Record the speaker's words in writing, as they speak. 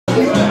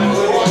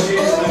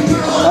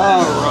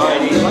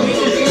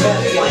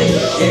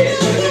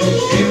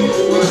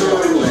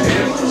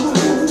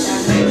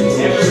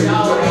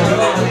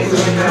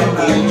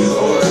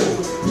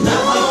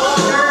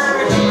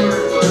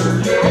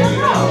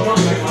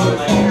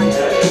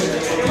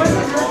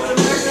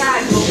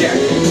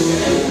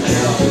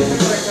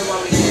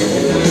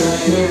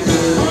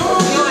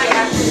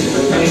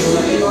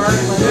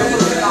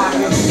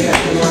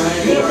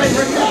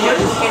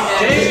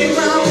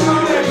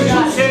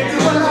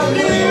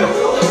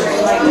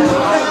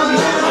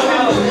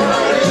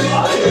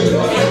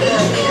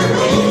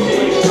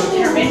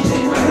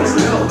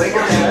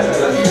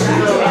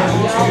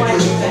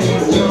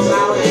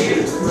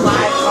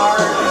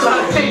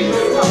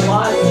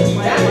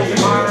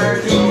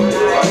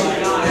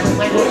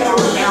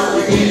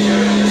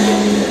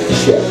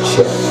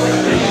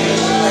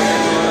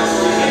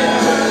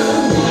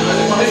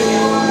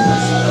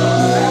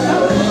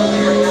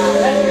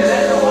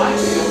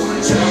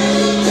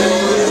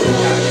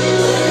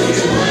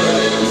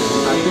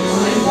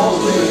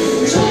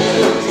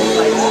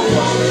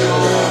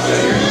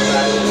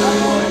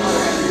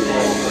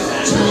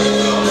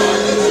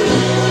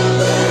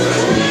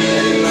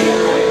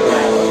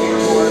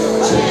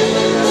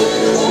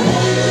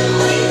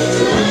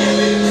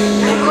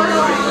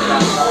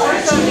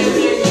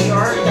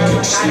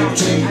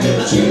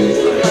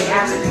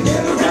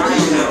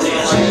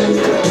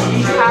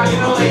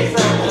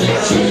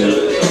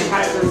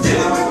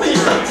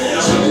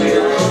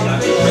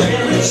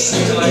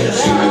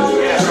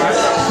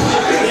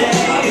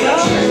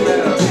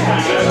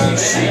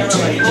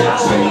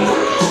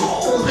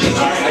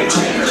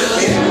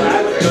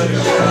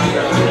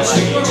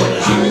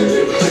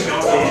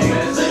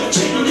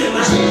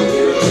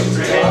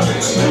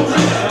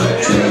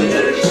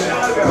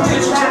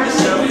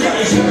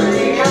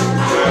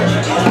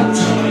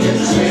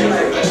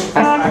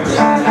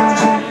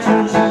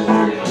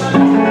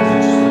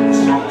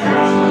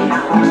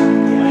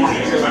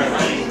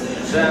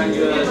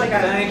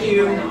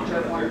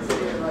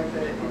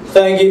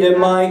Thank you to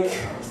Mike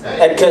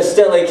at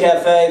Kasteli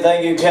Cafe.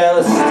 Thank you,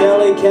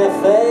 Kasteli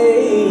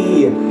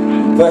Cafe,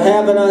 for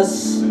having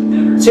us.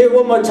 Let's hear it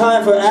one more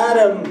time for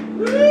Adam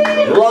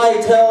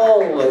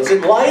Lytle. Is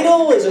it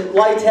Lytle? Is it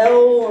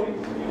Lytle?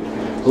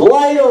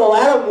 Lytle,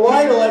 Adam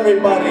Lytle,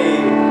 everybody.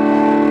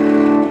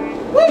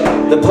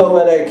 The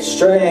poetic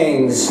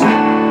strings,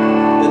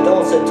 the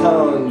dulcet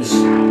tones.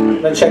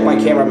 I'm gonna check my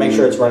camera, make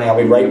sure it's running. I'll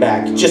be right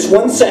back. Just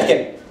 1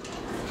 second.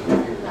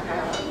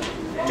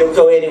 Don't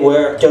go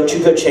anywhere. Don't you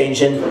go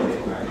changing.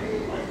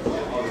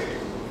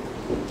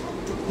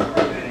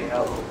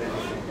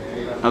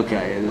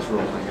 Okay, it is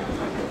rolling.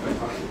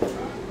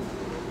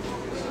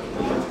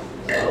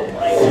 Oh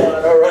my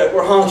God. All right,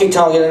 we're honky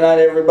tonkin tonight,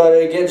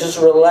 everybody. Again, just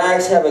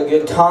relax, have a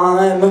good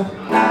time.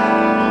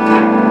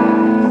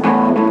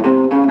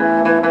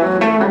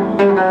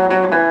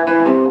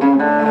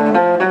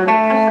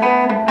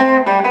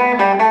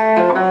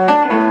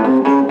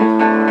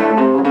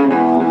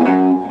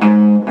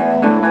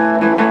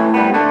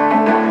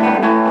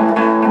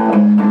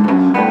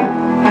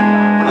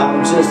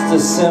 A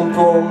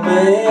simple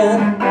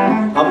man,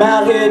 I'm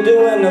out here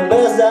doing the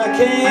best I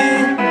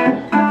can,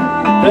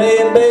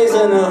 playing bass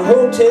in a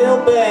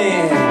hotel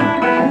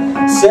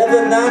band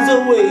 7 nights a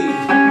week.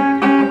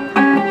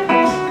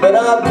 But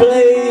I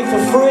play for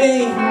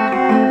free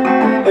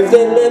if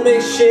they let me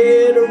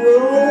share the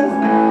room.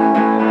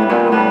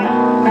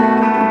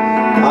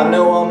 I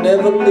know I'll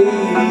never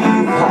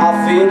leave.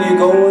 I feel you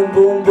going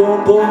boom,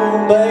 boom,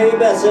 boom,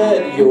 babe. I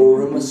said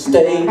you're a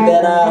mistake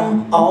that I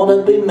ought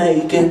to be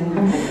making.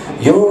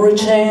 You're a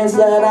chance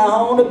that I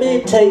ought to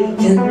be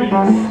taking.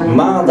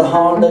 Mind the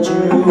heart that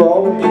you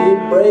ought to be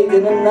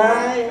breaking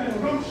tonight.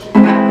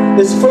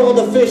 This is for all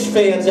the fish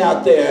fans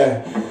out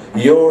there.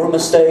 You're a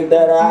mistake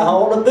that I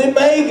ought to be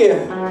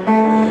making.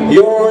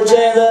 You're a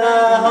chance that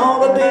I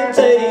ought to be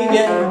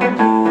taking.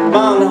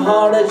 Mind the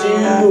heart that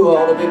you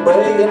ought to be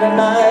breaking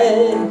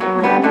tonight.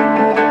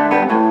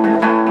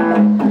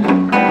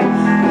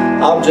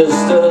 I'm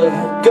just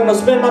gonna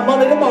spend my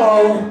money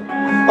tomorrow.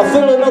 I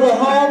fill another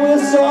heart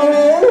with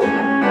sorrow.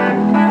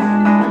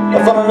 I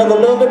find another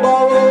love to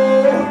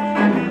borrow.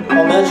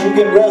 On that you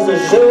can rest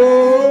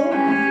assured.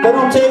 But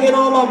I'm taking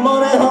all my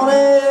money,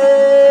 honey.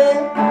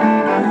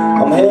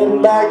 I'm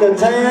heading back to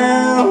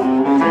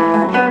town,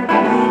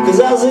 'cause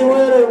I see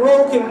where the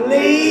road can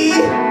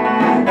lead,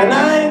 and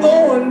I ain't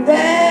going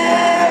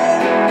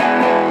down.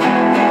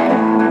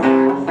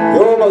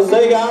 You're a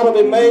mistake I ought to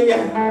be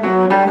making.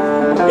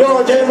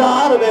 You're a chance I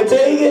ought to be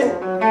taking.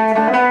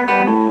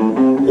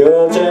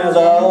 You're a chance I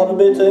ought to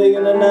be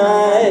taking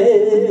tonight.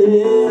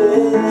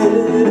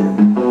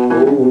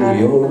 Oh,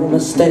 you're a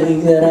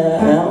mistake that I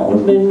ought to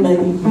be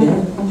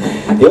making.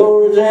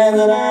 You're a chance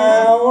that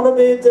I ought to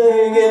be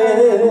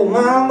taking.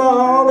 Mind the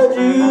heart that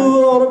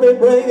you ought to be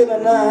breaking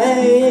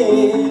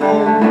tonight.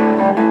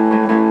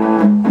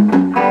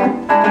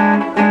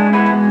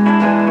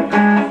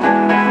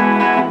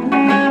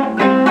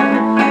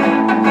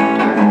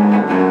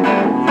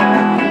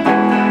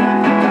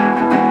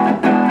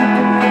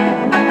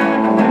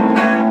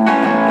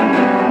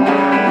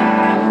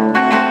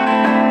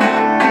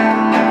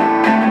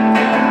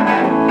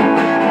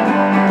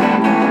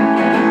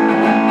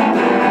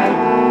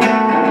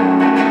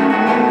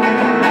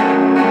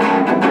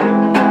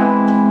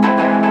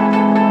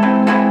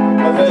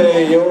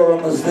 You're a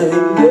mistake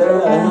that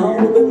I ought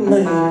to be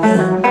making.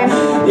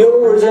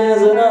 You're a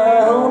chance that I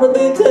ought to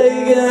be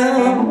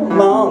taking.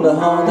 Mind the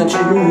heart that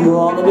you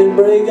ought to be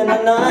breaking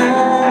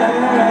tonight.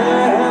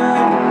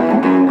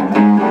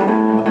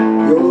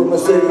 You're a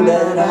mistake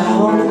that I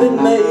ought to be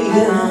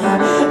making.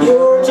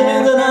 You're a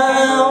chance that I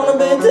ought to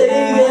be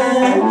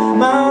taking.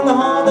 Mind the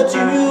heart that you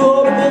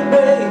ought to be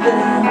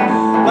breaking.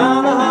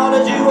 Mind the heart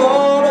that you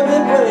ought to be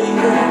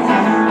breaking.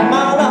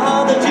 Mind the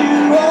heart that you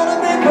ought to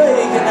be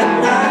breaking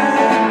tonight.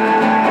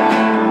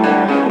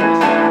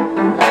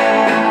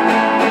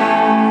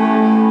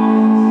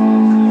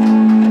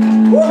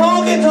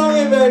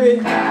 Baby.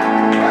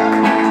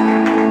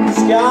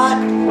 Scott,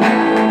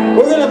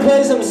 we're gonna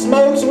play some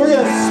smokes. We're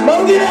gonna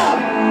smoke it up.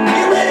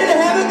 Get ready to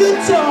have a good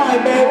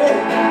time, baby.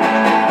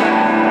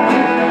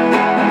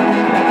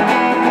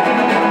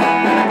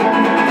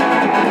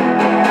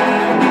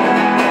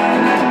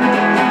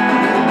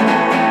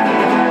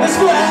 This is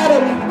for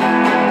Adam.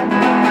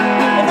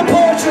 And the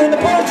poetry, and the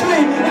poetry,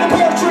 and the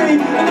poetry,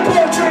 and the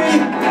poetry.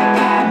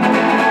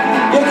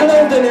 You're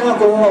clothed in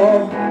alcohol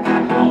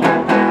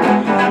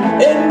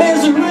and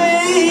misery.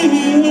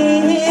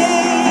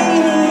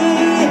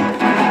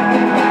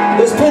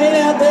 There's pain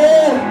out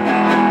there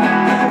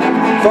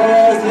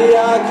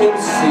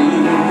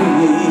see.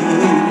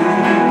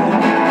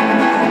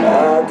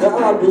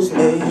 God was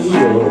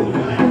nailed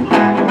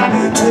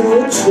to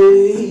a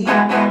tree.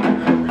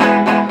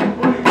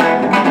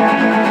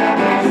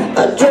 I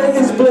drank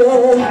his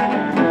blood.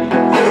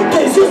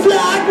 This is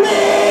like me.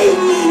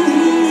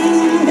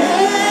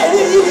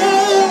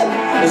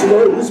 There's a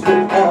ghost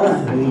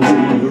behind you,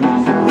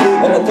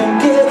 and I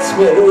think it's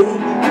me.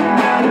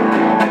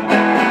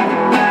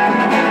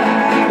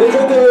 There's a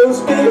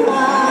ghost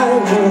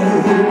behind you,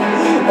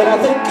 and I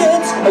think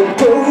it's a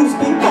ghost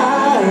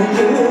behind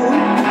you.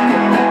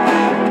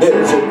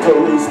 There's a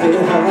ghost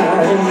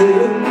behind you.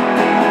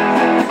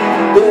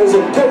 There's a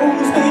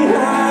ghost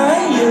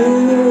behind you.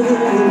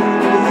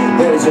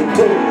 There's a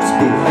ghost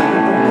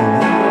behind you.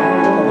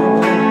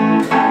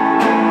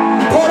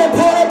 Party,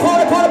 party,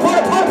 party, party,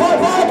 party, party, party,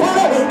 party,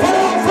 party,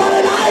 party on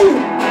Friday night.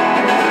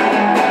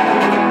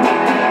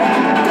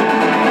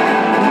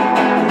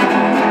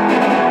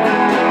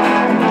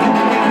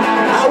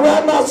 I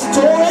write my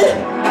story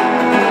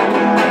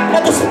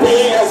at the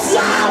speed of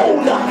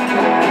sound.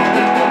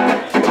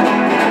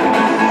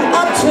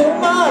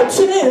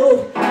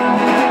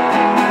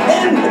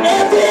 In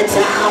every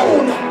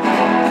town.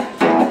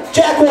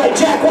 Jack White,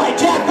 Jack White,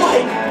 Jack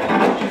White.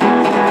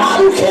 I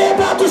don't care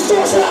about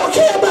distortion, I don't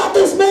care about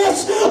this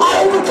mess.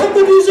 I overcome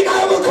the music,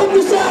 I overcome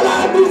the sound. I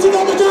have music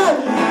all the time.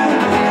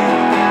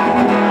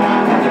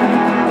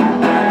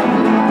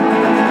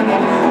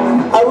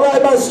 I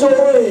write my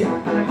story.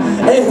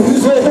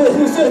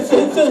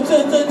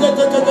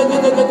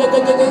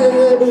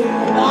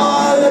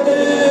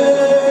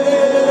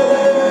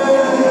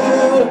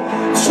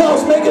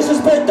 Charles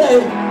Mingus' birthday.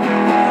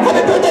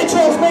 Happy birthday,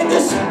 Charles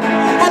Mingus.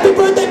 Happy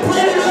birthday,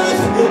 planet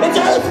Earth. It's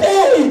Earth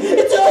Day.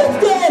 It's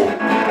Earth Day.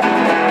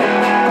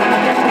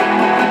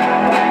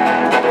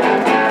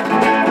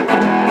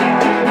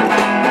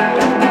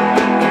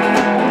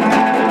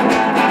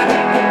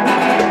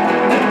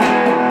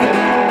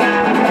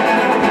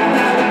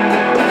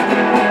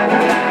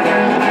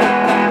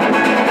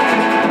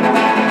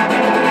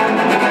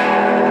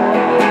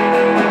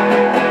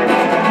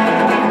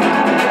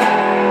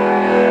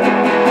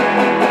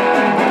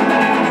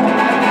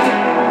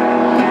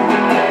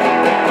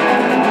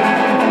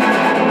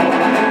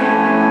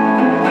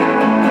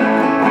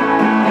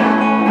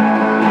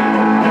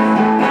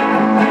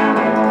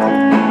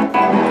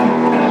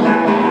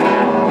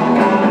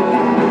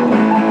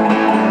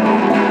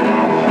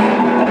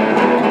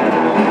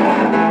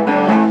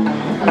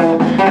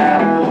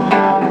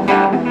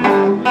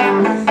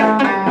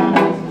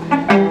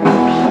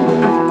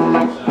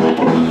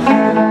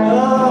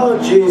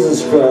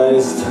 Jesus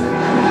Christ.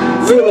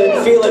 Feel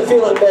it, feel it,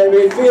 feel it,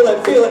 baby. Feel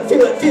it, feel it,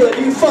 feel it, feel it.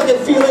 You fucking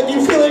feel it.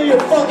 You feel it in your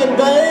fucking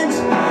veins.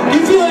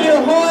 You feel it in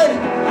your heart.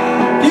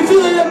 You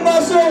feel it in your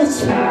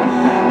muscles.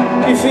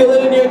 You feel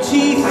it in your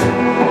teeth.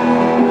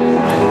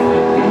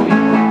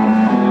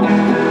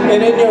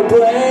 And in your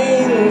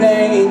brain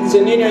veins.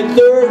 And in your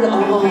third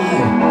eye.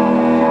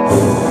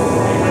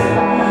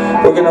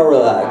 We're gonna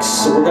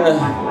relax. We're gonna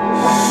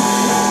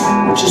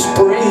just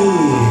breathe.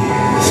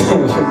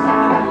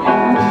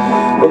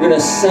 We're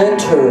gonna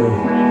center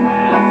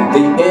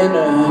the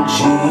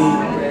energy.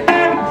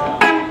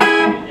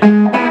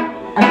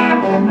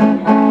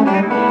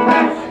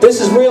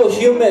 This is real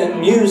human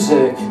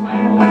music.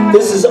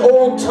 This is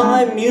old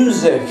time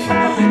music.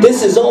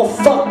 This is all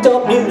fucked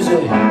up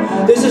music.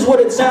 This is what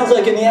it sounds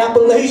like in the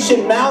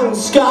Appalachian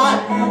Mountains,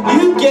 Scott.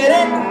 You get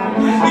it?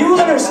 You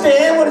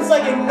understand what it's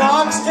like in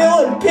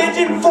Knoxville and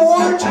Pigeon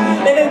Forge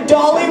and in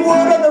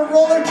Dollywood on the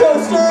roller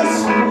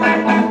coasters?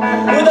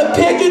 Where the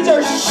pigeons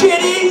are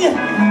shitting.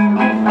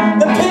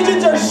 The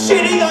pigeons are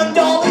shitting on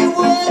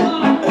Dollywood.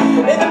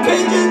 And the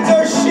pigeons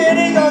are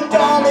shitting on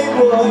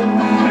Dollywood.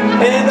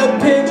 And the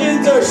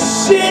pigeons are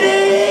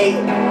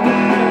shitting.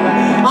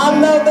 I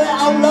love that.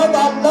 I love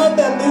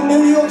that.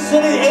 New York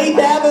City, 8th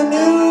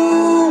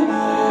Avenue.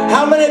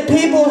 How many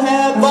people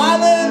have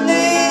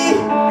violently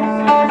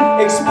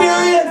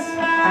experienced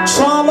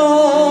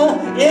trauma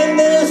in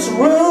this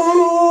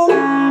room?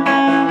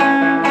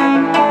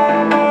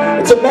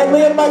 It's a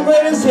medley of my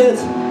greatest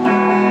hits.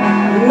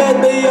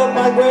 Medley of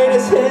my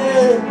greatest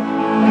hits.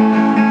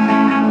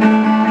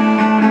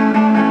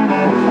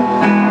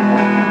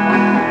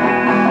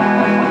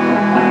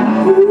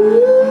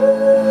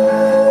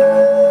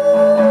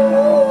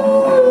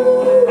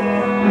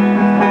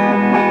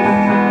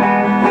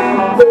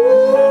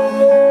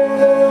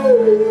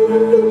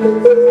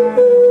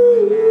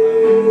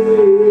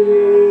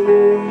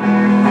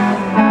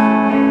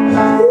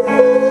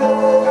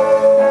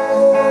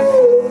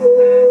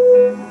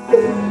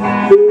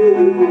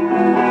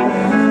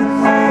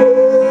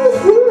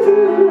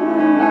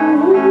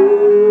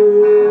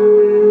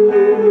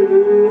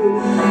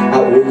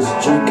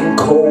 Drinking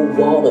cold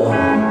water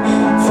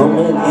from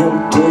an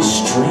empty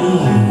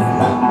stream,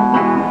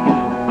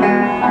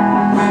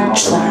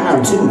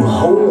 trying to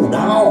hold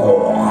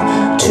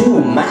on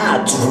to my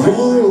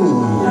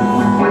dream.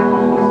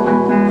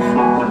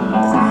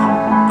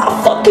 I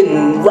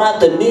fucking write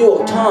the New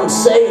York Times,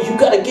 say you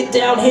gotta get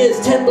down here,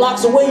 it's 10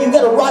 blocks away, you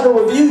gotta write a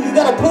review, you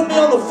gotta put me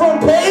on the front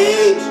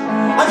page.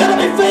 I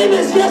gotta be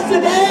famous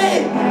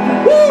yesterday.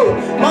 Woo!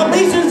 My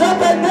lease is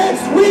up at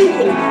next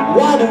week.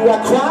 Why do I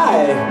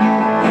cry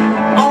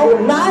all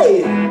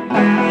night?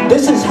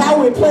 This is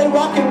how we play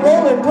rock and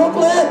roll in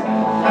Brooklyn.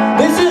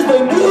 This is the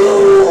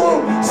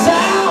new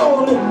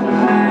sound.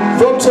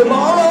 From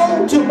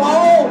tomorrow,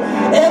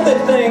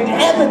 everything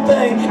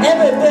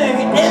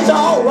is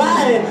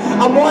alright.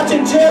 I'm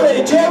watching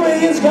Jerry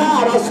is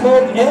God. I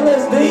smoke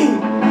LSD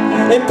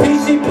and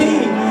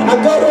PCP. I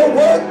go to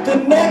work the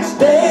next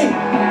day.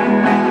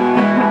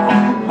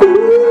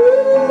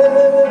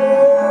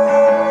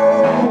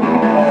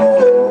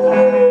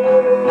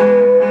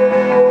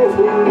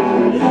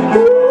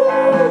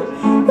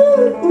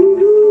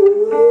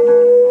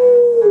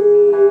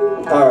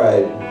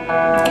 Alright,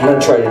 I'm gonna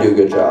try to do a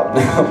good job.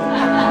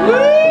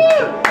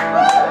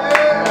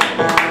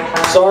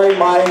 Sorry,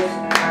 Mike.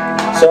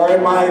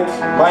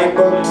 Mike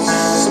booked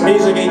some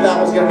music he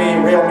thought was gonna be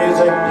real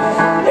music,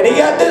 and he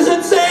got this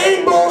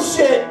insane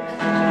bullshit.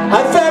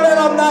 I found out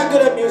I'm not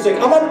good at music.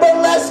 I'm a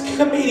burlesque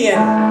comedian.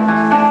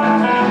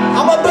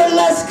 I'm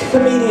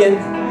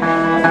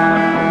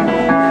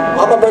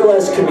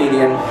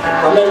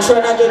gonna try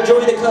not to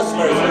enjoy the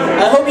customers.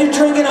 I hope you're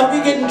drinking, I hope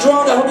you're getting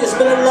drunk, I hope you're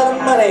spending a lot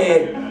of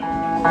money.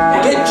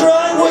 Get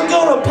drunk, we're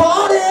gonna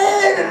party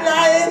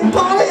tonight,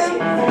 partying.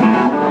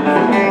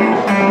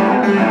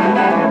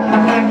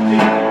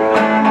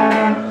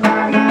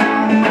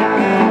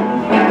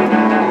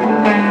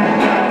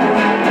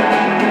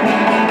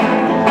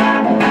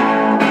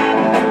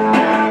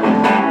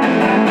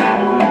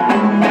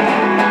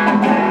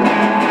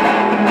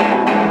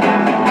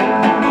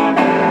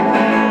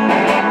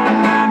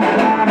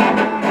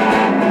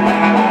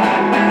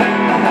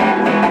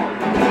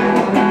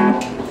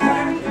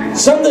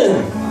 Something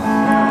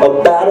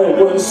about it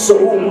was so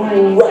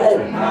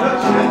right.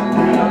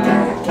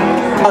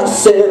 I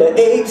said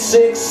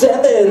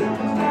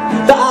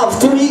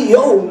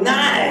 867-5309.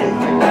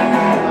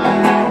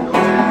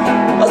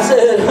 I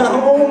said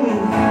home.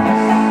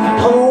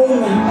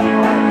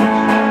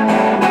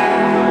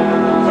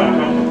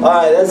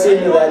 Alright, that's the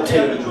end of that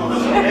tune.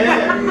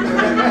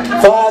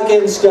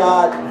 Fucking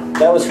Scott.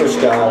 That was for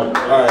Scott.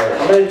 Alright,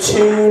 I'm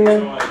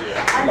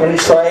gonna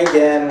try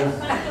again.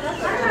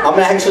 I'm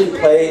gonna actually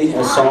play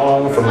a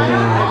song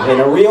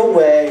in a real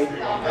way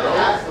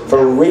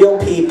for real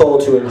people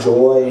to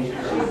enjoy,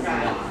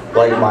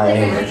 like my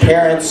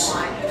parents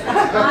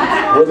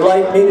would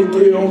like me to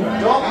do.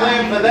 Don't play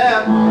it for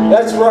them.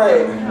 That's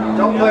right.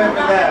 Don't play it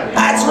for them.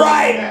 That's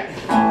right.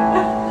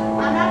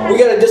 We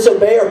gotta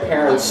disobey our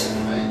parents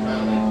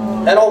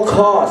at all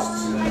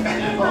costs.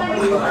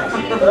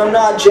 But I'm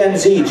not Gen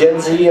Z. Gen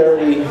Z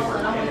already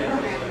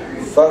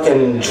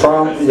fucking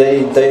Trump.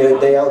 They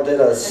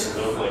outdid us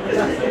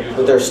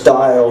with their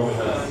style.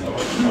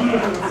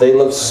 They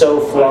look so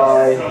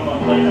fly.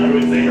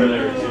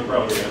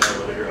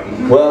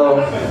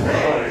 Well,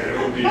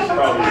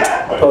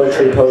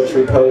 poetry.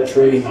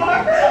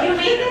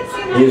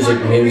 Music.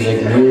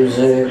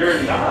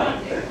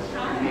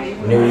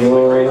 New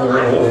York.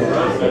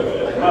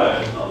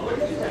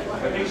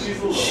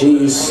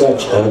 She's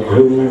such a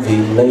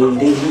groovy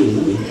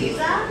lady.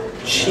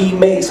 She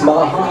makes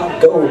my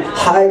heart go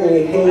high.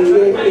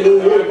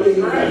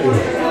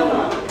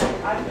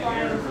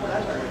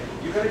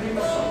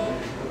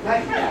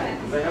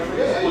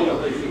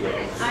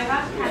 I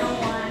got Kettle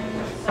One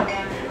soda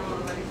and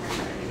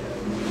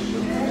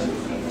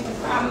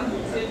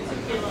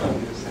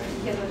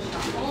tequila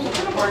shot.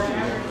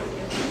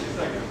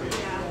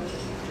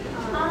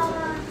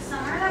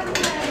 Summer that we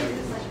had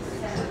is like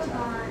set up a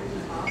barn.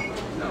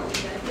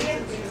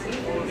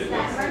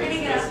 We're gonna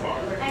get up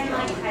and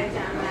like head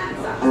down that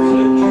stuff.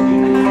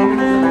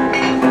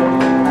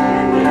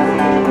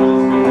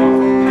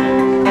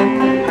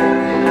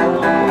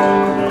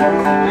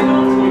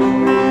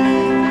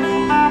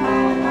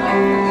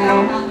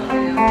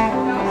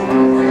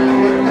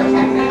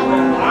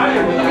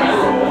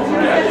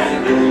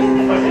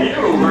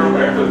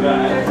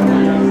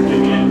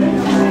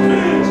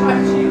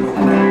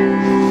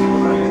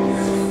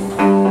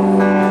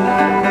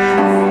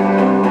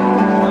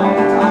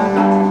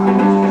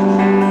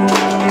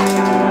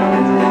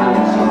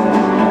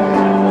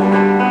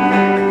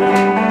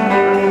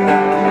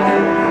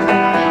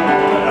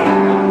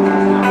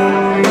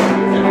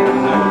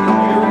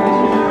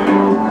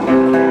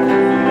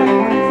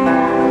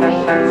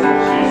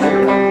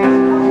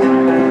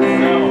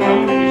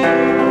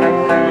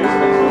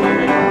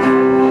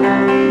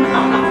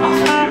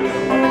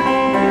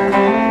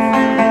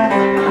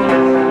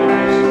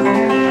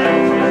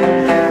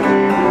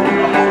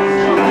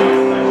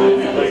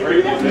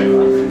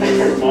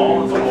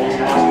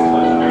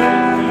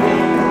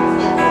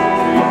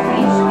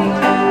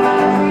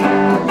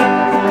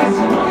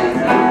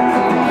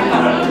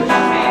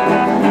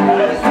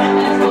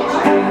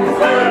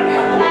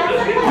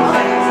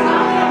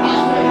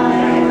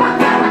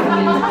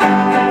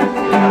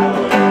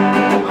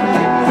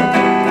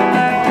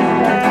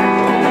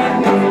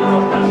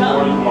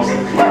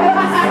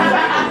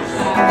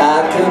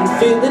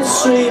 it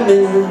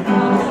streaming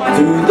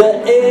through the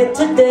air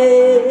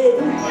today?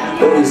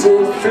 Or is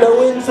it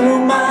flowing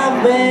through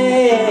my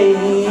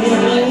veins?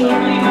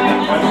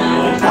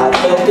 I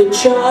felt the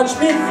charge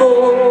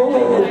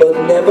before, but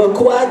never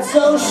quite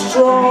so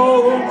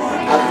strong.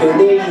 I feel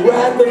it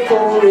right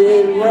before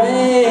it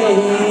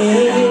rains.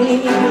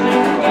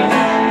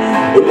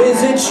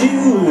 Is it you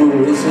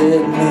or is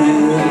it me?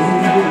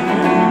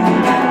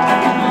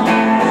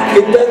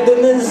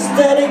 Conducting the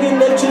static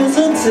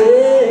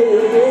electricity.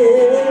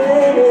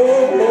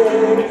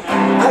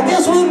 I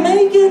guess we're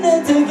making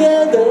it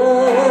together,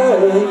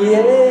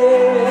 yeah.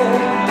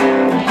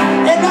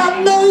 And I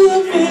know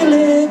you feel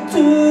it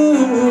too.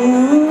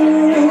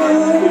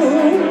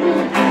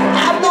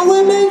 I know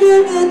we're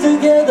making it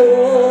together,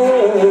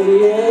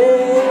 yeah.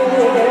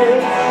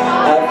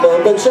 I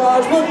felt the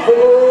charge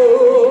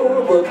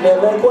before, but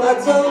never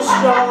quite so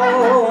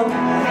strong.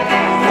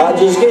 I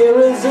just can't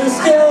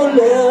resist your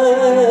love.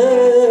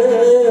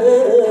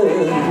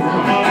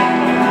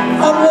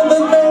 I've never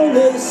known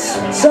this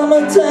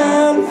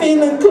summertime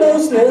feeling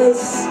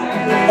closeness.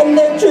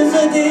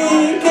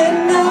 Electricity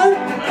cannot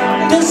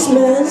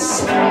dismiss.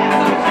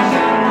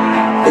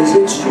 Is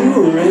it you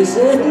or is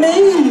it me?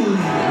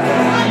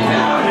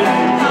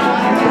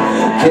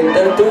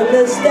 Conducting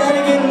the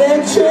static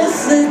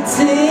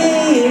electricity.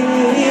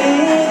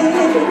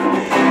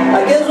 I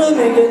guess we're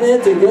making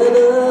it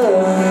together,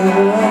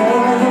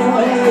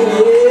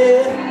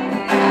 yeah.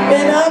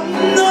 And I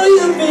know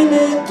you feel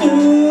it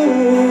too.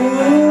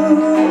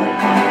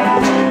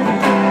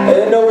 I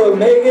know we're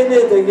making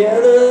it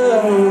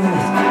together.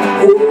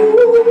 Ooh.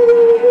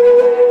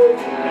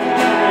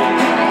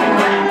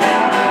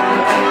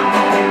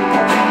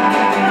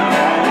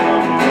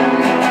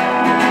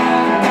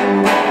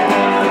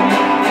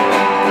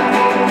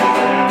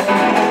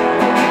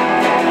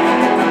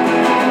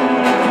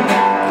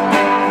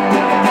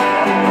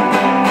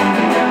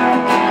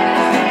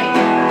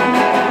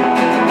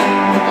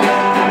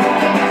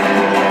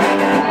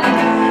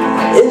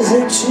 Is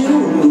it you?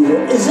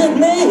 Is it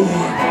me?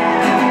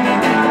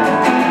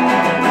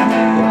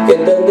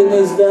 Conducting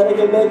the static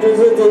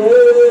electricity.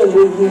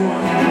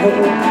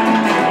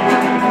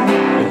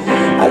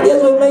 I guess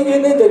we're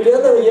making it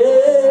together,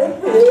 yeah,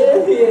 yeah,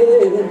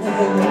 yeah.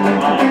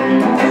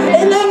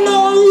 And I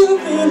know you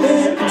feel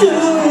it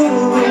too.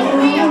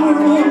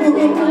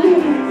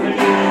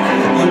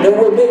 You know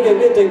we're making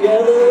it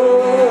together.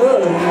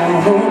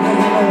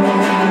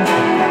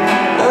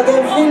 I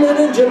can feel it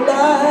in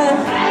July.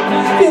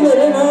 Feel it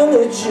in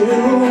early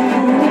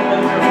June.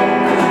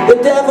 The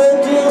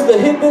daffodils, the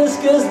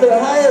hibiscus, the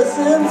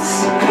hyacinths,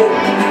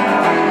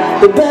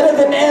 the better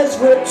than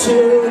Ezra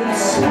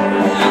tunes.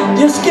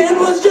 Your skin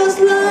was just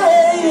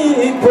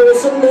like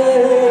porcelain,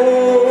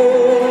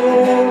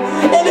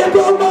 and it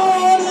brought my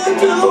heart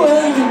into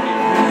it.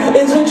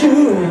 Is it you?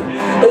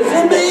 Is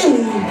it me?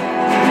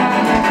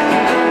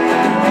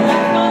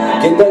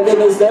 Get back in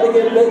the static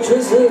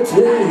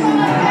electricity.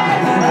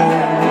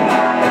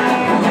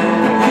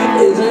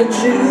 Is it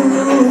you?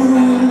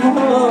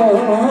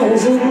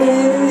 Is it me?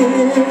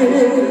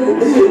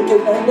 Get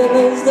back in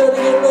the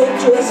static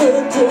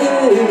electricity.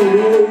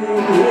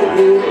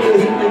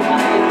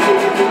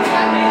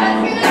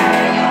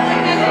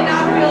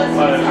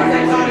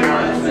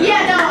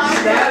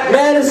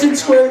 Madison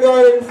Square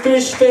Garden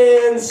Fish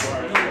fans,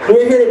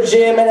 we're here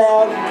jamming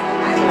out.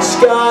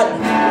 Scott,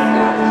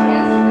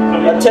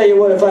 I'll tell you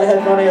what, if I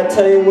had money, I'll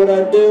tell you what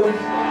I'd do.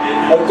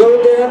 I'd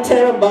go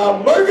downtown and buy a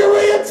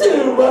margarita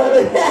too,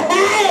 buddy.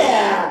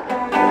 Yeah!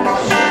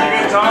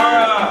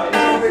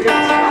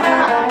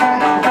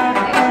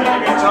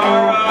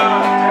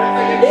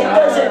 It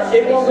doesn't,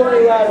 it won't go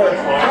any louder.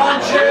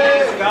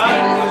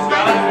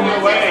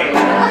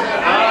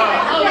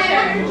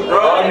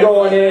 I'm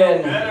going in.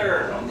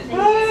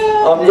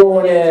 I'm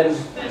going in.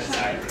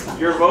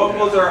 Your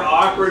vocals are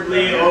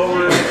awkwardly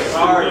over the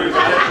guitar.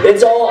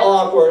 It's all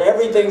awkward.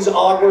 Everything's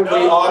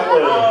awkwardly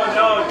awkward.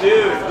 No,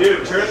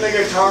 dude, turn the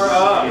guitar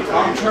up.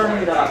 I'm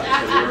turning it up.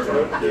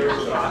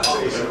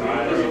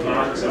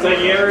 It's like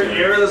you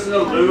ever listen to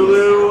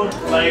Lulu?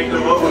 Like the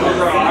vocals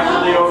are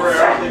awkwardly over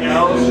everything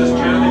else. Just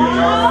turn the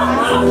guitar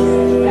up.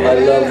 I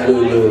love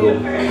Lulu.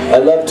 I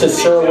love To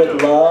Sir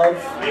With Love.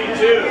 Me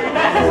too.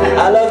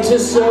 I love To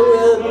Sir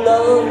With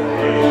Love.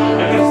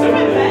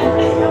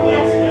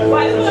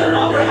 Why is it an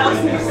opera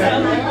house new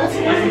sound?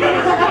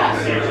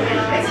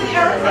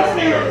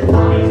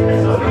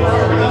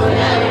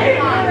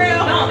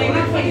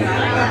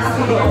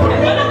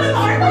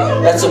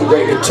 That's some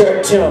great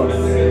guitar tune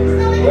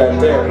right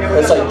there.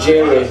 That's like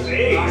Jerry.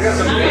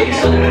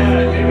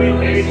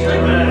 Maybe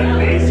turn that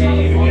bass down.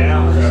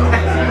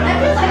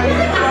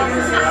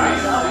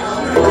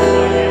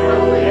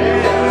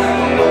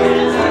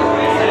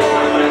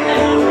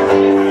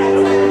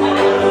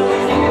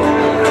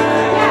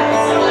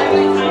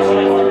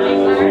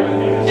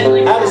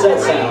 How does that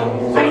sound?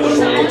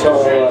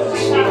 Guitar-wise.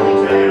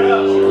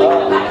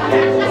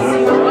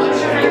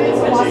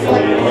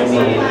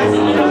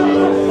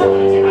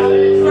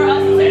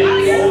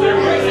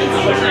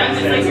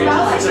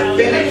 It's a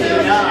finish.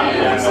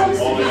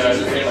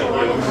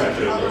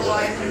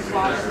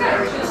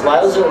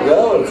 Smiles are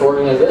go,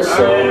 according to this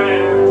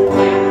song.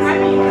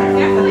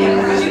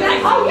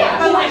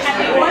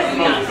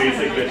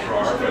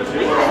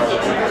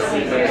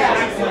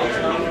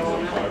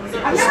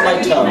 This is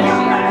my tone.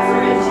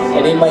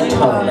 I need my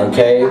tone,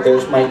 okay?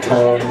 There's my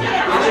tone.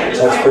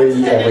 That's for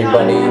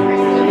everybody.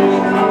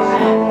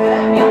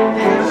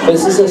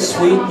 This is a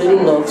sweet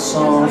little love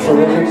song for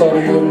everybody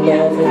in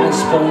love in the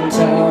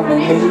springtime in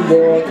New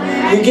York.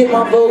 You get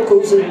my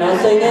vocals and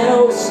nothing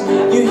else.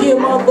 You hear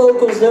my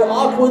vocals, they're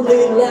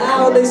awkwardly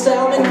loud. They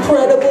sound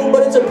incredible,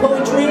 but it's a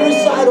poetry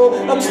recital.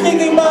 I'm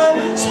speaking my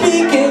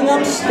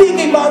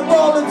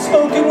Rollins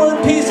spoken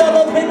word piece. I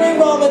love Henry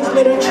Rollins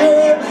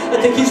literature. I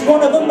think he's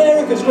one of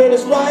America's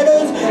greatest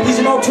writers. He's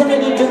an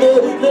alternative to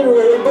the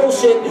literary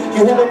bullshit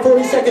you have on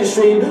 42nd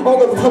Street. All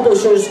the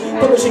publishers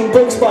publishing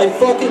books by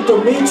fucking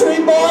Dimitri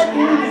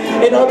Martin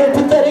and other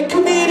pathetic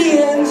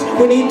comedians.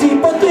 We need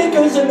deeper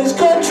thinkers in this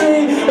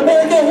country.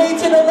 America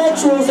hates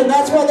intellectuals, and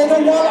that's why they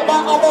don't want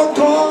my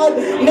avant-garde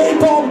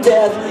napalm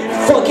death.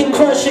 Fucking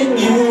crushing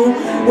you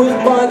with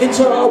my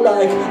guitar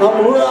like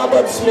I'm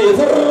Robert Smith.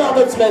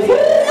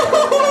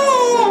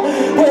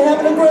 We're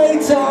having a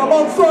great time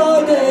on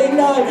Friday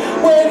night.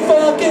 We're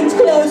fucking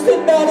close to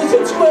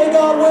Madison Square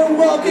Garden. We're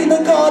rocking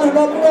the garden.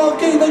 I'm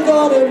rocking the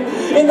garden.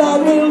 And I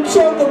will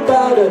talk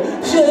about it,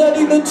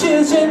 shedding the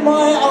tears in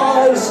my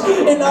eyes.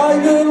 And I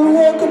will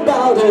walk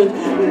about it,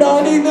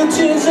 nodding the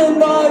tears in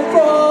my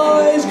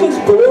eyes. Cause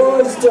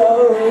boys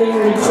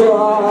don't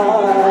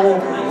cry.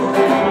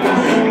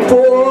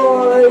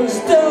 Boys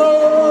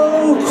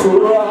don't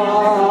cry.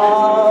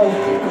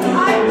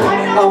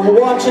 I'm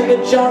watching the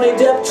Johnny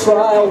Depp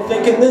trial,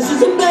 thinking this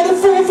is a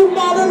metaphor for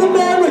modern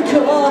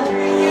America.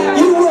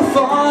 You will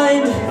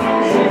find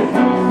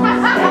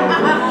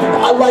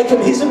I like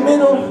him. He's a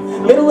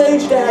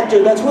middle-aged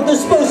actor. That's what they're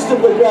supposed to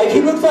look like.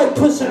 He looks like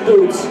Puss in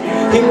Boots.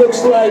 He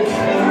looks like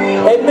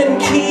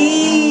Edmund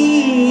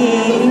Key.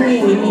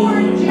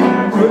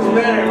 Who's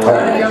better?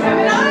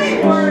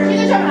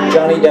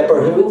 Johnny Depp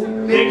or who?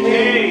 Nick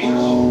Cage.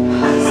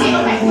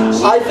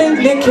 I think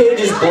Nick Cage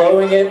is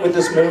blowing it with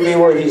this movie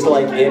where he's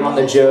like in on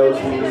the joke. I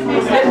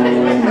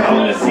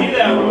want to see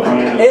that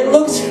movie. It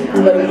looks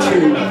like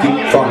too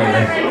funny.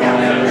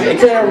 It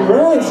kind of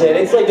ruins it.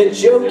 It's like the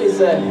joke is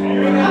that,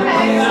 you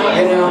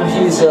know,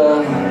 he's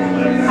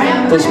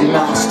this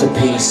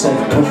masterpiece of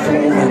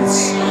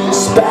performance,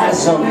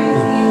 spasm,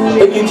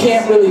 but you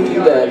can't really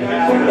do that.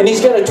 And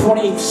he's got a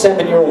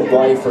 27-year-old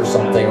wife or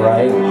something,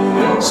 right?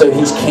 So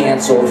he's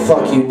canceled.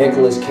 Fuck you,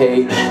 Nicolas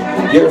Cage.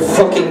 You're a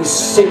fucking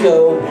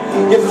sicko.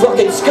 You're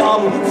fucking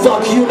scum.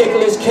 Fuck you,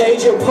 Nicolas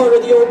Cage. You're part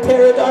of the old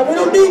paradigm. We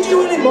don't need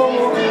you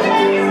anymore.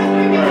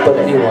 But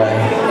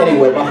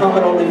anyway,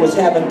 Muhammad Ali was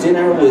having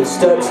dinner with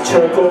Studs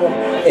Terkel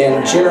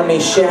and Jeremy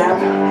Schaap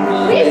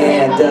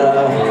and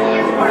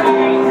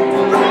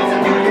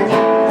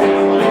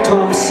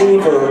Tom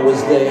Seaver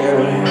was there,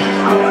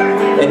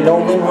 and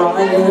Nolan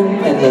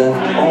Ryan, and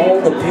all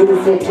the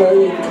beautiful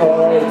playing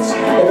cards,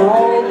 and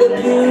all the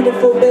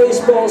beautiful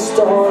baseball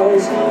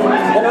stars,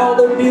 and all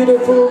the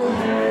beautiful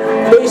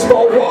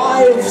baseball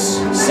wives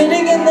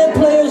sitting in their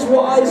players'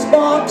 wives'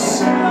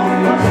 box,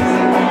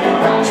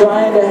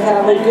 trying to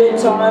have a good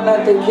time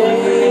at the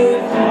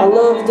game. I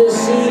love to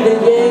see the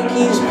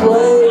Yankees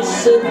play,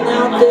 sitting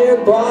out there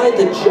by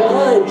the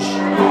judge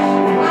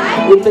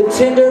with the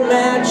Tinder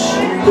match,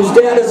 whose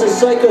dad is a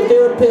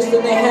psychotherapist,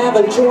 and they have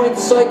a joint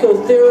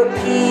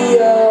psychotherapy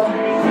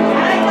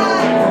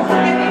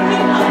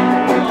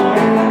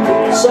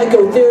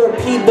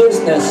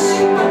business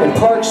in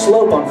Park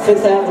Slope on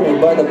 5th Avenue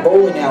by the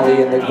bowling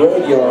alley in the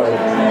graveyard.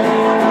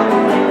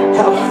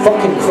 How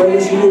fucking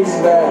crazy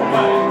is that?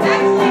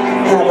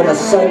 Having a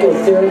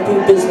psychotherapy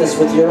business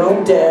with your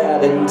own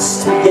dad and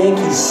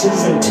Yankees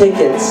season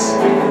tickets.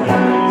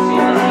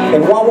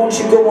 And why won't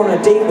you go on a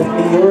date with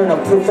me? You're in a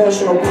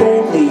professional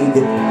pool league.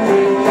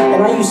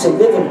 And I used to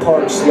live in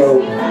Park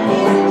Slope.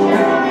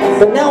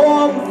 But now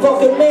I'm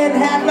fucking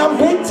Manhattan, I'm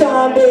big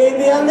time,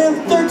 baby. I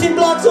live 13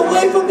 blocks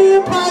away from the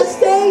Empire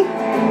State.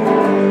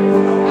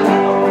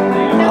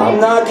 I'm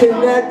not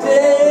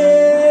connected.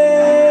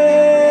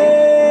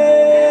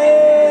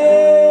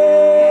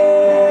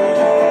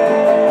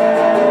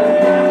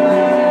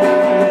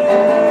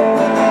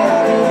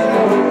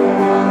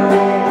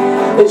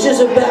 It's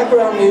just a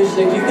background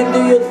music. You can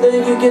do your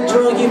thing, you get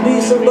drunk, you be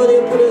somebody,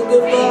 put a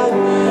good vibe,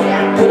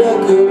 put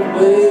out good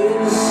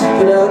waves,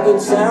 put out good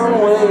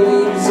sound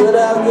waves, put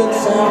out good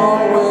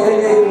sound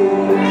waves.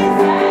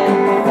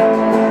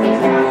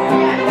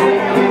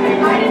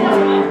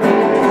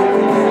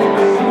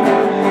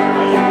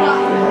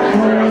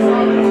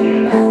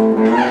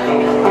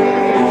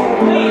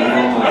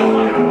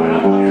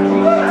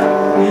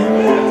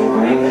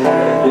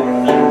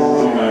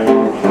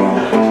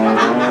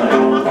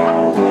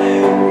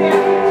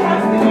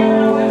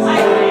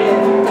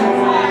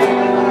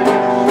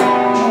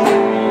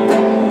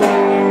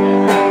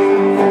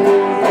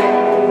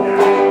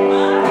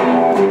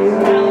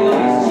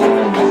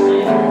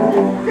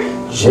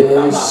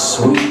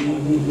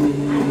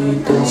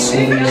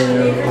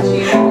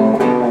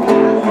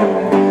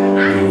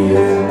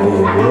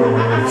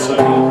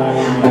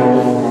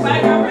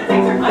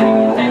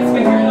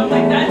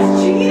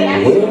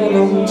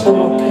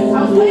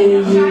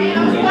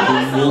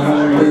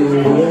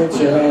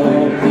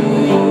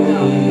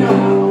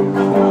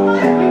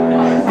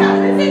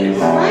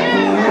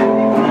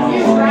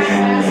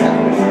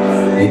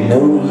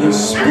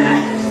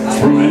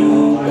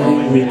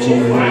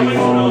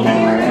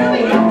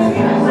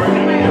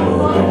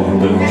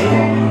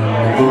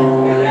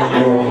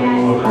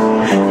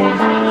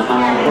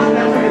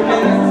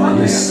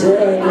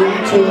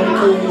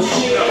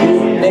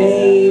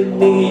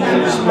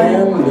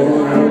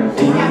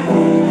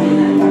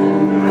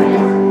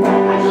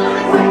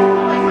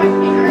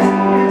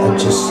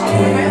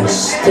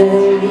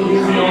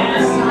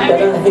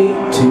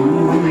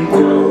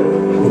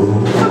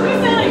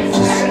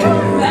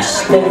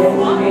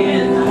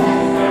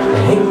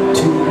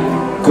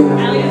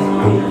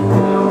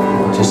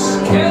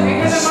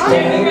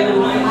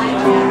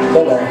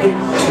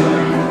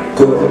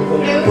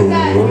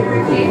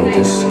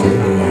 just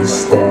can't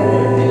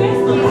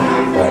stand,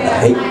 but I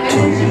hate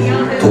to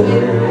go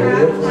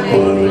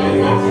away.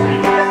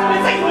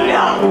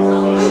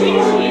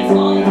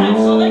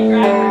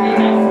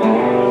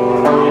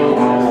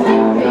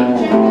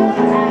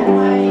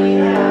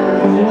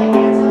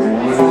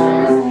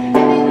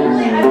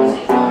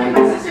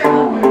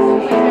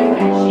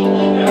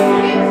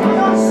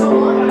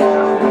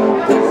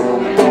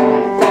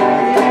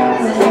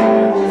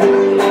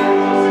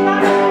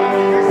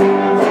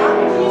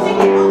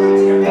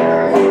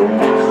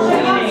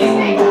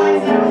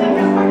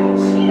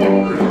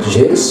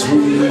 Just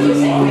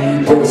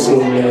sweet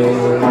desolate.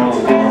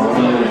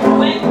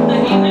 When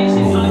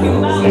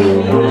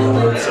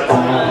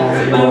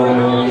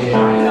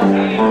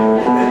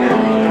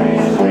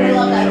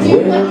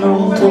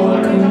I'm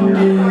talking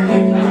to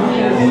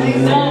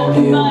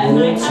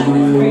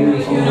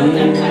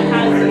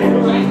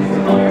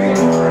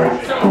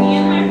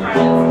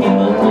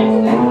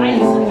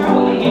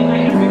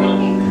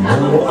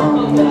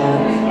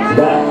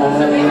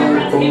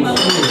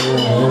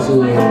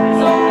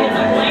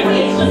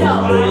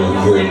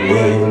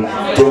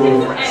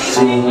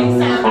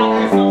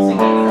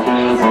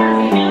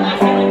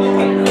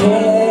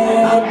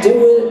can't do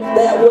it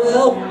that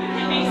well.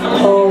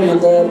 Oh, you're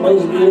the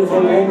most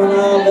beautiful woman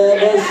I've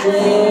ever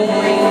seen.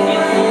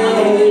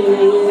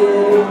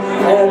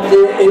 At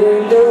the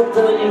end of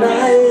the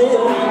night,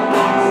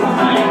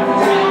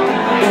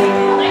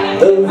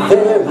 the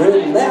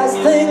very last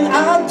thing I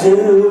do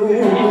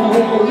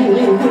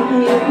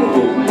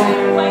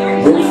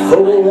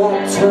before I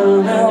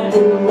turn out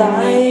the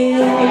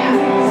light,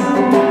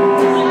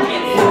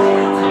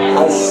 I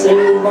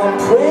say my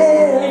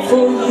prayer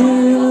for you.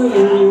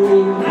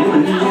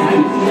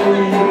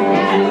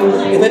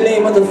 In the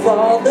name of the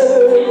Father,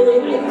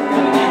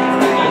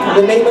 in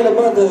the name of the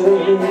Mother,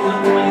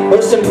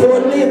 most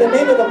importantly in the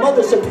name of the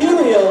Mother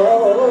Superior,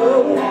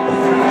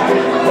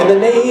 in the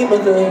name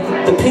of the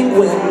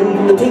penguin,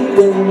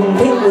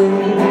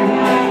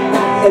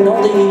 and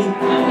all the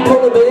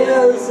polar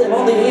bears, and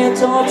all the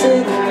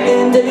Antarctic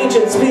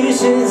endangered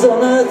species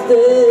on Earth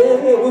there.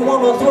 We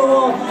want to throw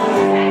our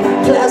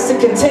plastic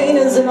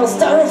containers and our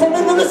styrofoam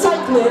in the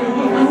recycling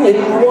in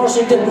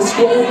Washington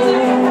Square,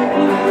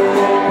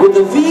 where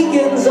the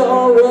vegans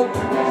are up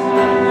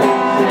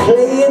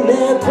playing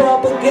their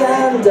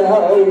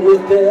propaganda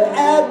with their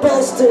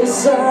adbuster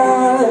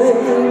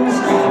signs.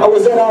 I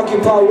was at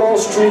Occupy Wall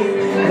Street,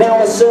 now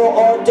I sell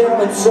art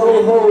down in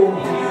Soho.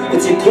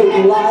 It's a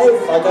good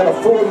life, I got a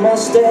Ford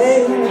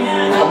Mustang.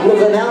 I'm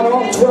living out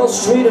on 12th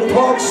Street in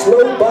Park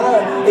Slope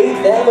by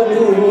 8th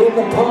Avenue in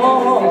the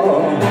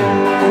park.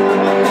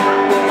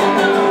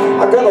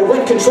 I got a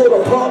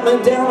rent-controlled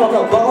apartment down on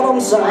the bottom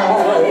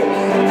side.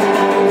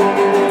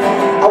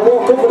 I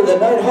walk over to the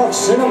Nighthawk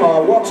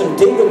Cinema watching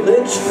David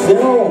Lynch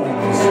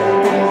films.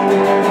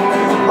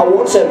 I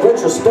watch that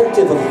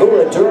retrospective of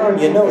Laura Dern,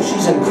 you know,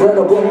 she's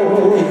incredible,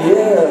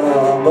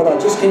 yeah. But I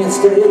just can't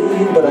stay,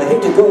 but I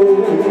hate to go.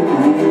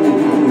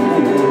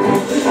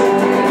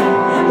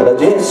 But I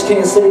just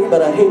can't stay,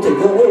 but I hate to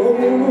go.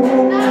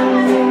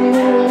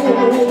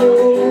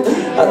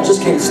 I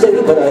just can't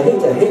stay, but I hate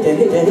to go.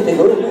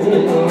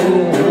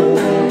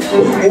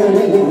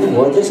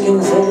 Ooh, I just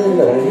can't stay,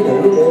 but I hate to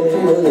go.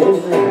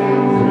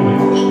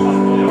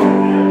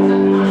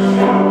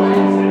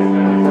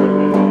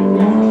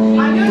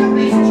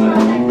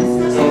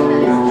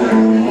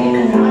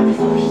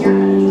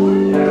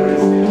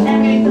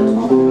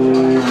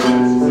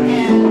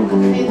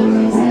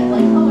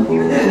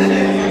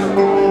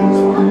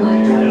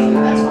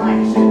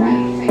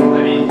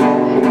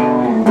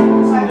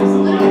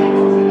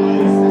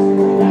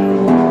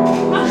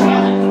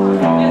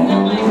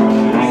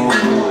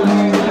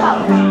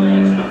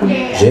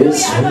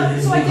 Just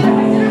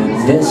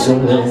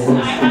desolate,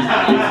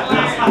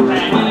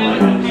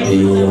 the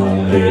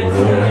only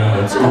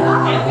words I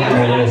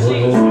know.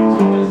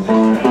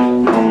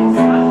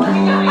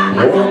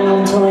 When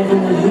I'm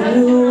talking to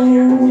you,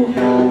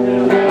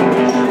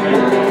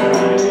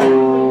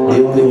 the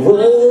only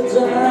words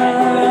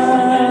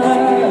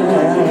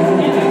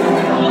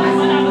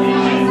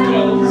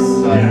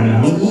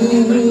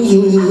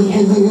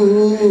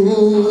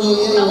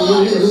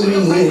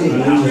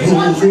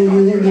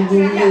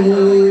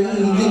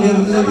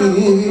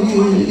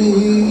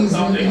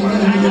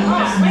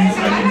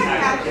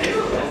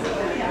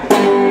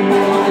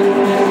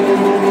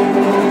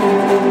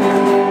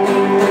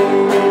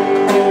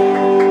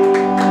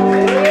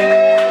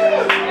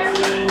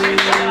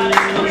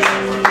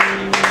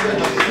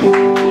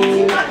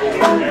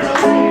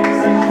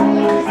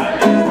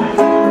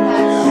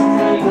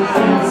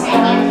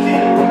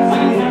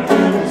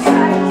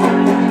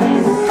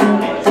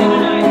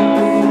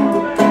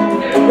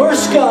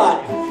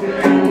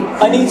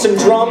I need some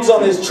drums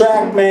on this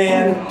track,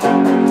 man.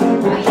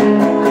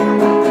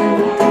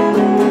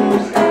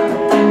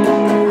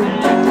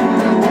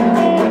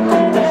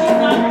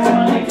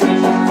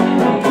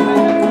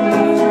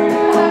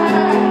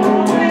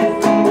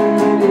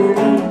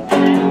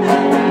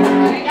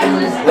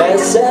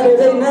 Last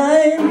Saturday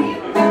night,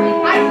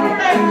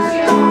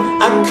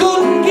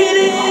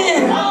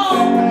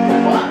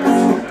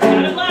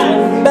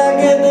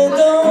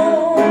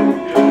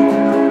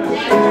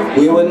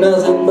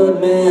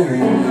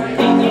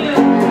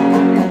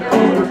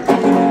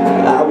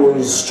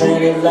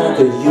 you like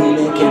a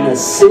eunuch in a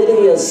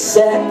city of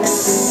sex.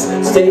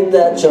 State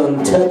that you're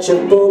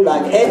untouchable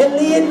like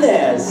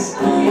alienness.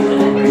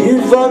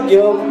 You fuck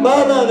your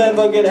mother, then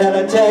forget how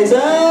to text.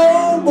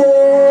 Oh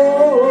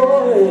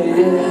boy,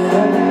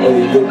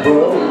 yeah. You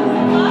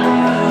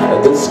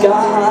broke the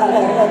sky.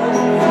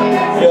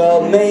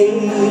 You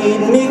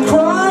made me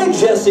cry,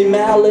 Jesse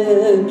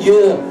Malin.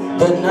 Yeah,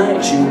 the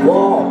night you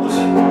walked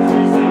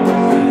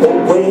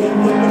away.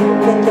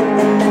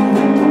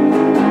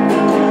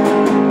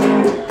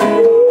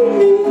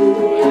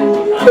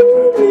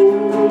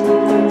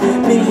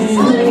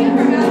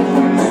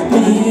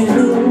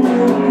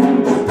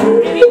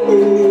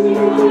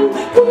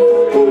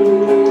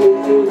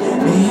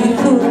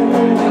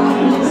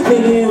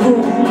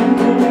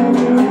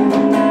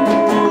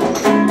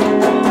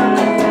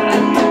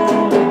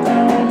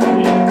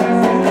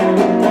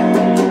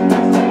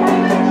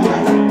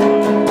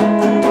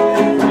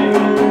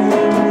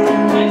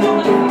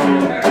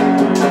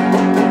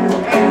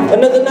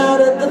 Another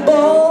night at the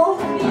ball,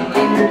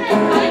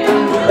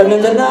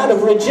 another night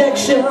of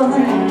rejection.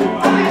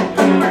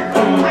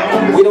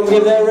 We don't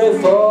give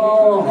very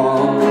far,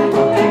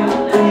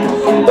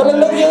 but I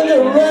look your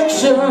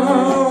direction.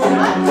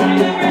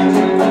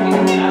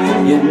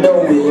 You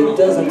know it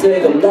doesn't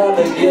take a lot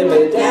to get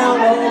me down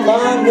on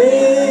my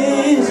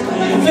knees.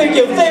 Pick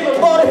your favorite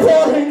body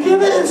part and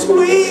give it a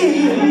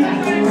squeeze.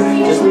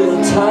 Just a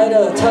little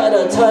tighter,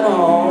 tighter, tighter.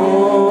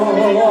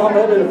 Oh, I'm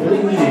ready to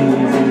bleed.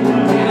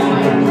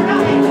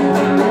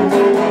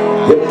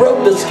 You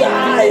broke the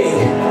sky.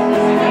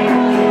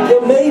 You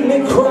made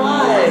me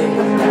cry.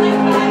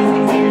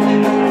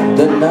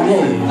 The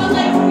night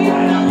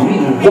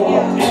you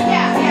walked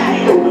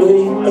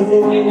away.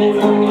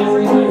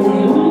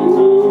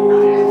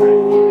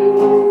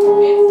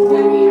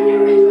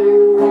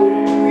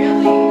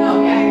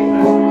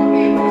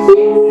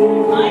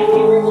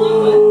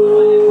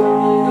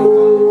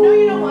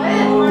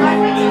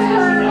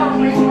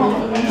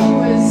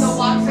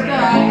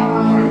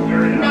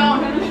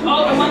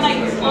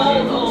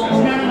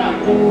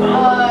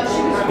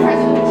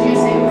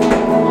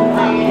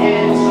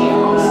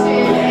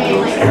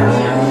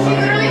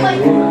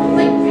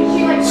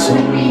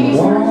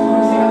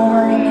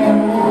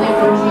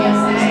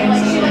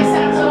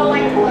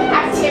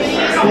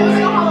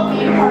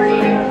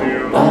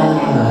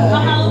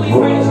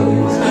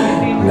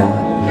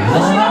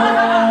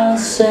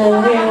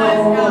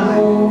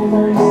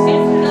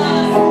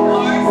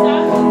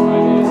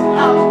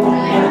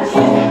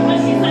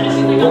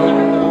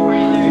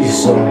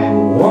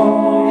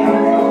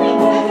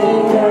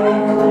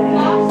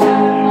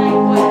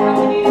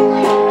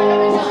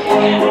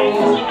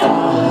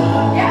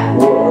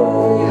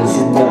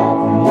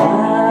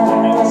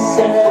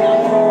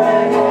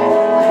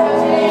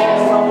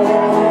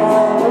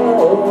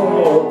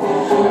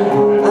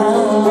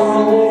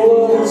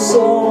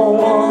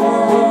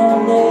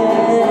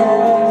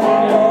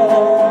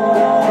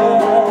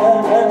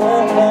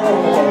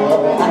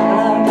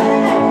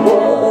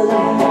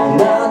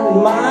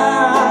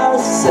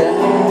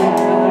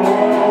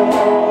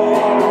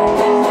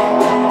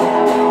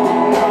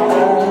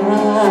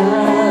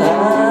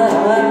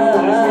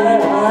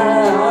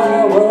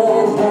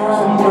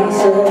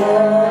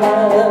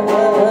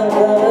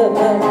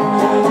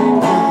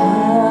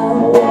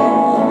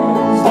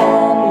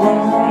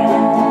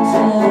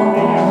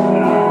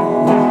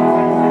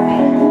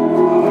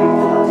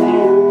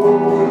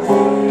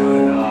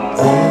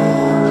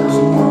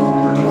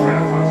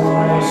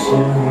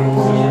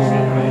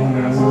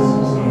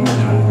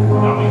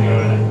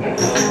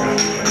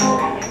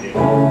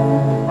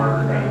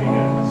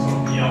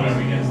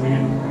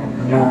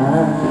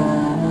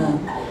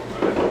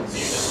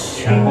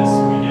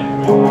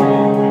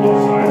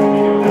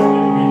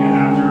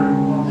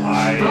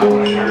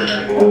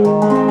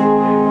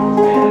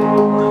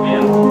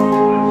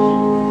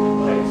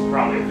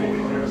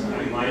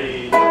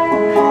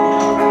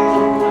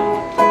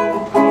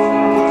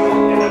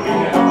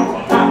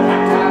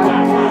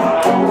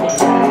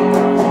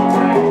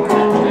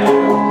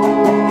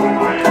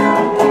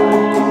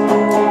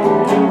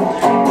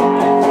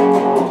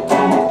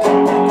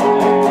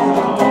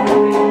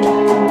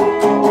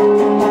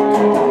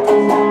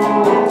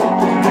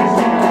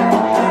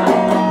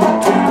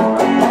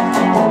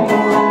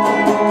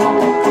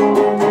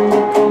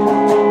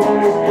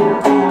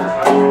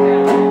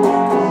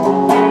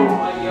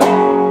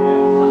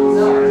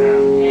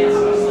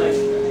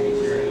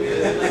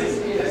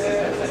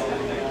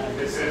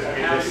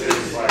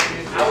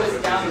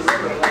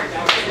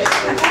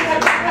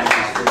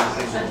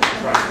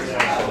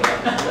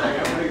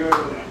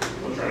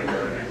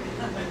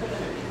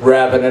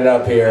 Wrapping it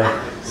up here.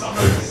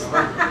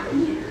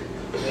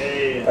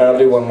 I'll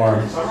do one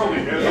more.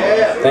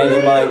 Thank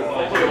you, Mike,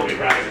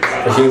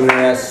 for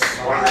humoring us.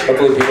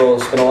 Hopefully people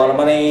spent a lot of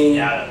money,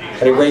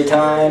 had a great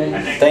time.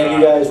 Thank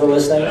you guys for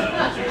listening.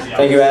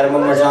 Thank you, Adam,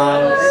 one more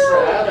time.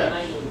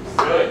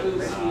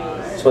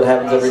 That's what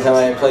happens every time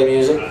I play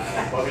music.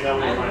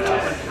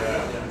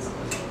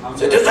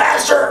 It's a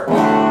disaster!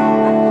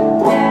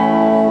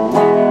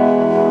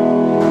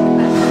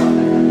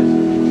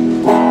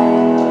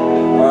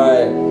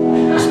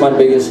 my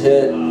biggest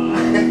hit.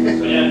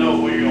 Yeah, no,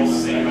 what you'll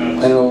see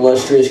about An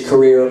illustrious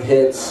career of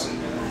hits.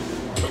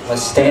 I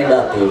stand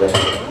up even.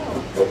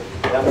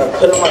 I'm gonna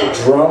put on my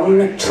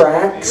drum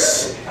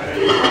tracks. I'm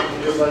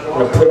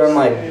gonna put on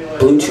my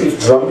Bluetooth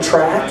drum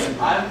track.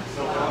 I'm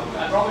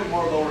probably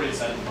more lower east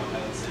side than my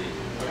tendency,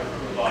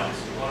 but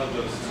one of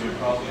those two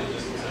probably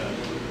just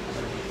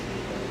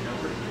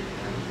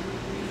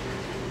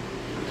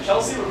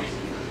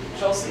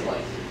Chelsea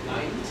like 9,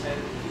 10,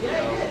 20,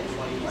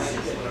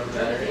 whatever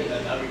that is,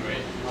 that'd be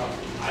great.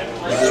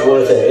 This is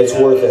worth it. It's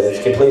worth it.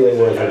 It's completely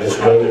worth it. Just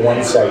wait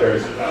 1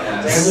 second.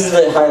 This is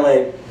the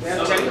highlight.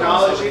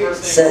 Technology.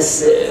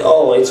 Says,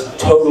 oh, it's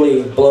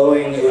totally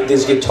blowing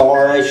this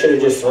guitar. I should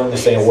have just thrown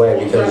this thing away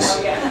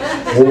because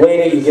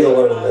wait till you get a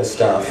load of this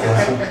stuff.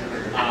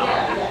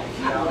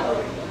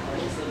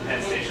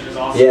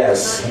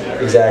 Yes,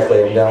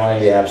 exactly. I'm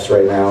downloading the apps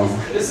right now.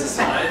 This is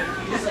fine.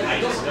 I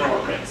just know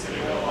where Brent's gonna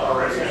go.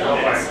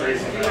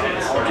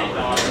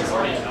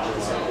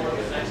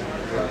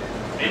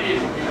 Maybe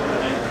if we were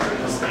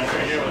this thing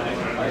right here when they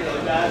were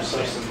really bad, so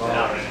it's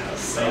not right now.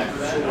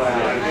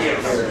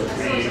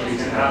 We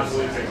can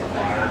absolutely take a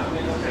flyer.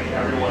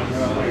 Everyone's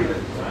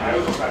I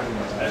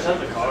just have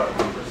the car 100%.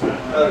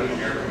 I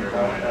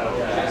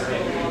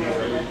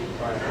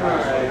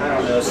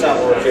don't know. It's not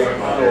working.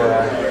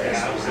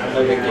 No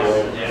big deal.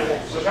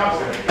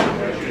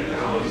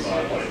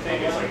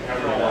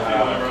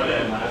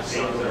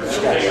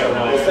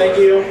 Well, thank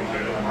you.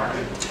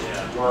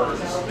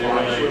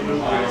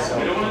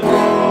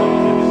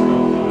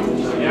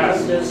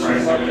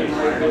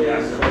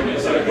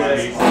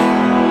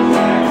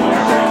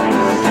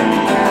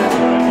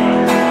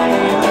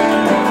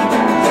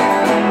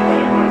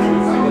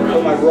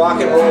 Put my rock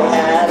and roll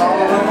hat on.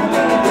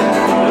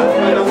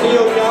 And I'm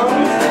Neil Young.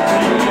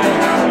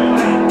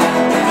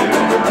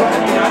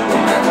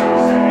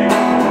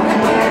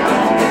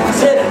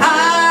 Said I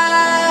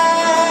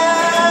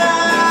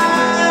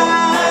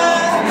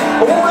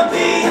wanna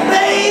be a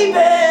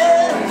baby.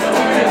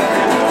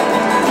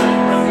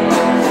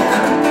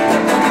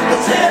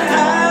 Said I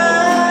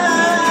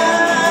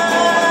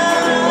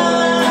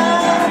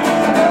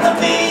wanna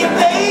be a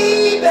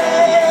baby.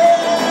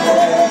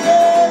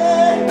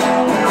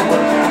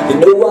 You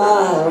know I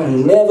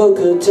never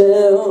could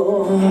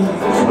tell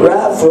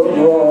right from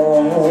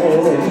wrong,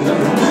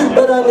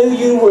 but I knew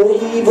you were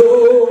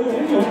evil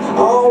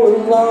all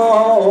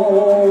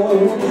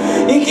along.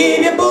 You keep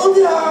your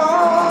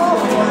bulldog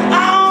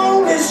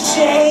on this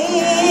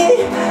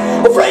chain.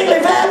 Well, frankly,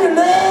 if I had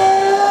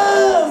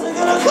love, they're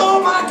gonna call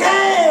my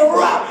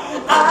camera.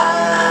 I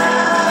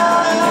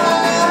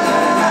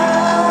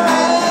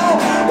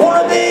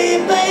wanna be a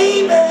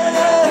baby.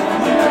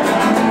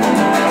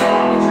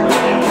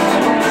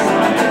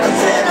 I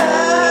said I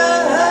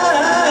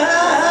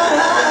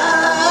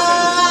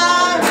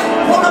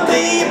wanna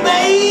be a baby.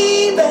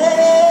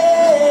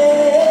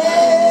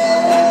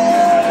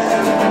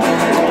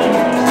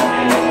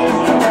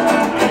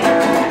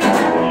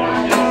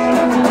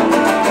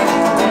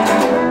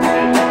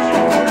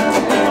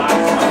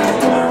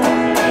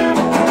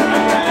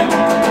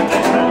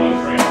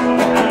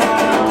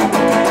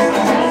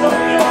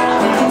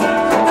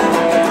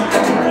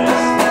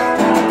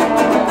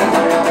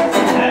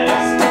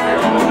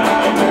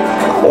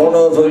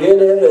 Wanna forget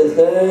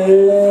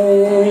everything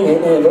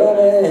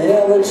anybody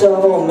ever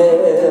told me.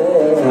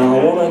 I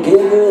wanna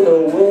give it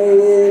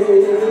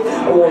away.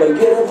 I wanna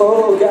get it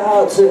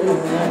forgotten.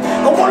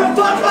 I wanna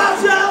fuck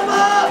myself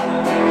up.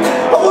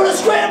 I wanna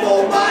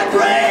scramble my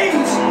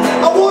brains.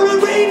 I wanna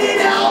read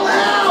it all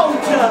out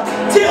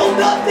till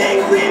nothing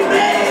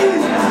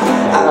remains.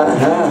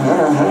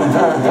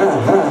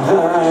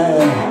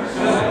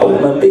 I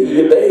wanna be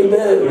your baby.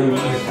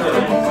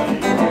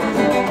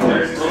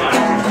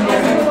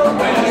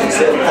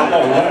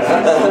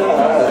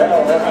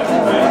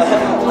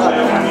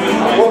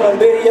 I wanna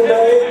be your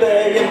baby,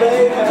 your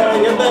baby,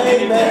 your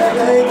baby,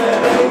 baby.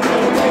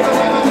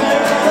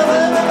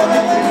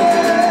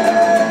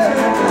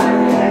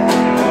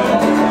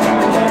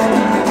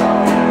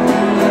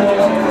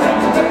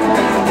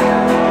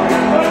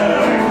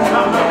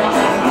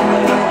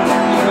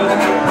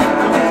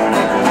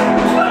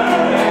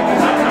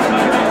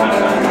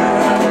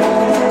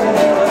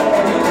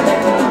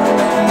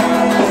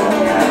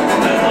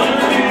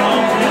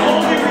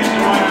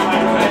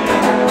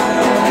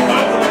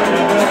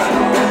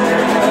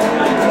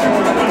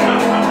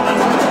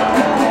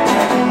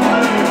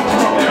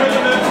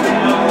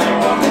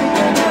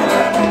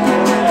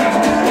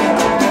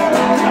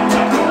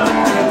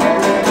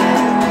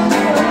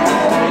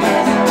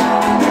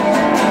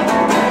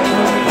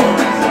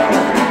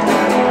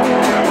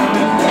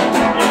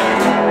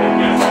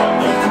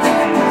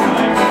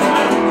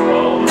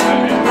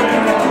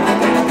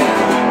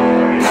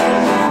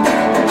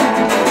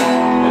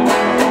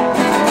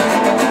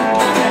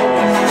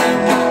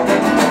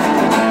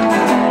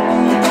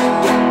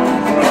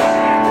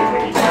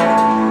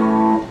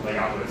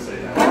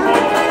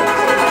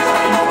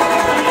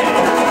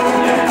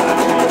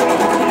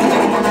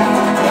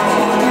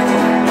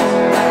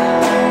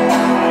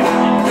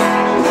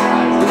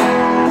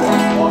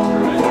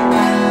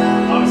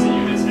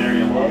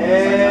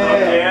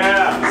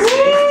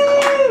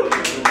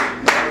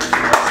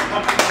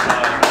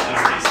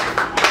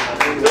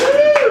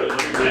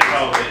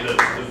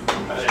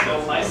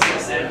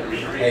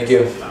 Thank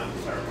you.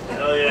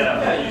 Hell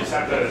yeah. You just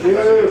have to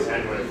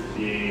contend with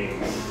being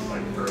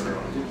like further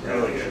on.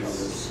 Really,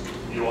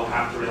 you will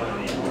have to really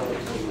need. And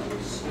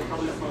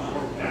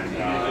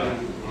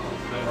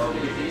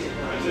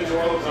it's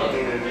more of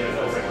something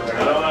that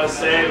I don't want to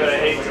say, but I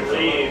hate to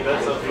leave.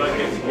 That's a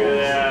fucking good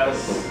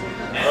ass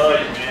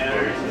hook,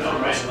 man.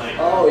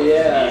 Oh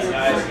yeah.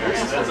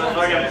 That's a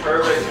fucking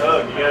perfect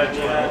hook. You gotta do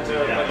that to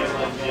a fucking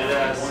like good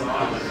ass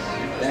song.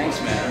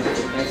 Thanks, man.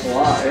 Thanks a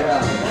lot.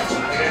 Yeah.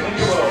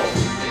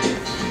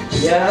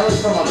 Yeah, that was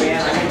from a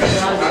band. I mean, to be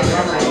honest, I was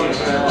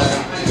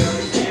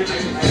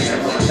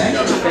thanks for staying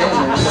there.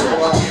 Thanks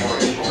a lot.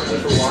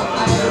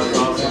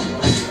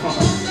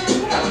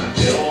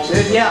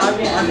 Dude, yeah, I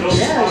mean,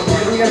 yeah,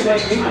 we gotta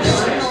make people.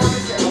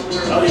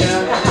 Oh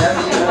yeah.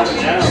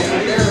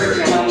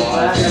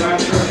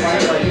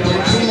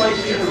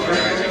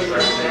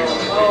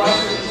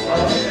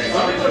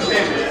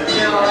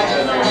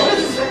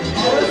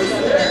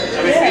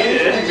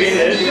 Beat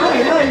it. Oh,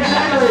 yeah,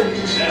 exactly.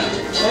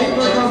 Thank you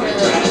for coming.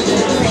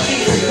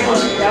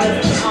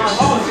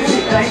 Oh, dude,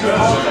 thank you.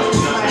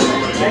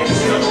 Thank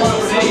you.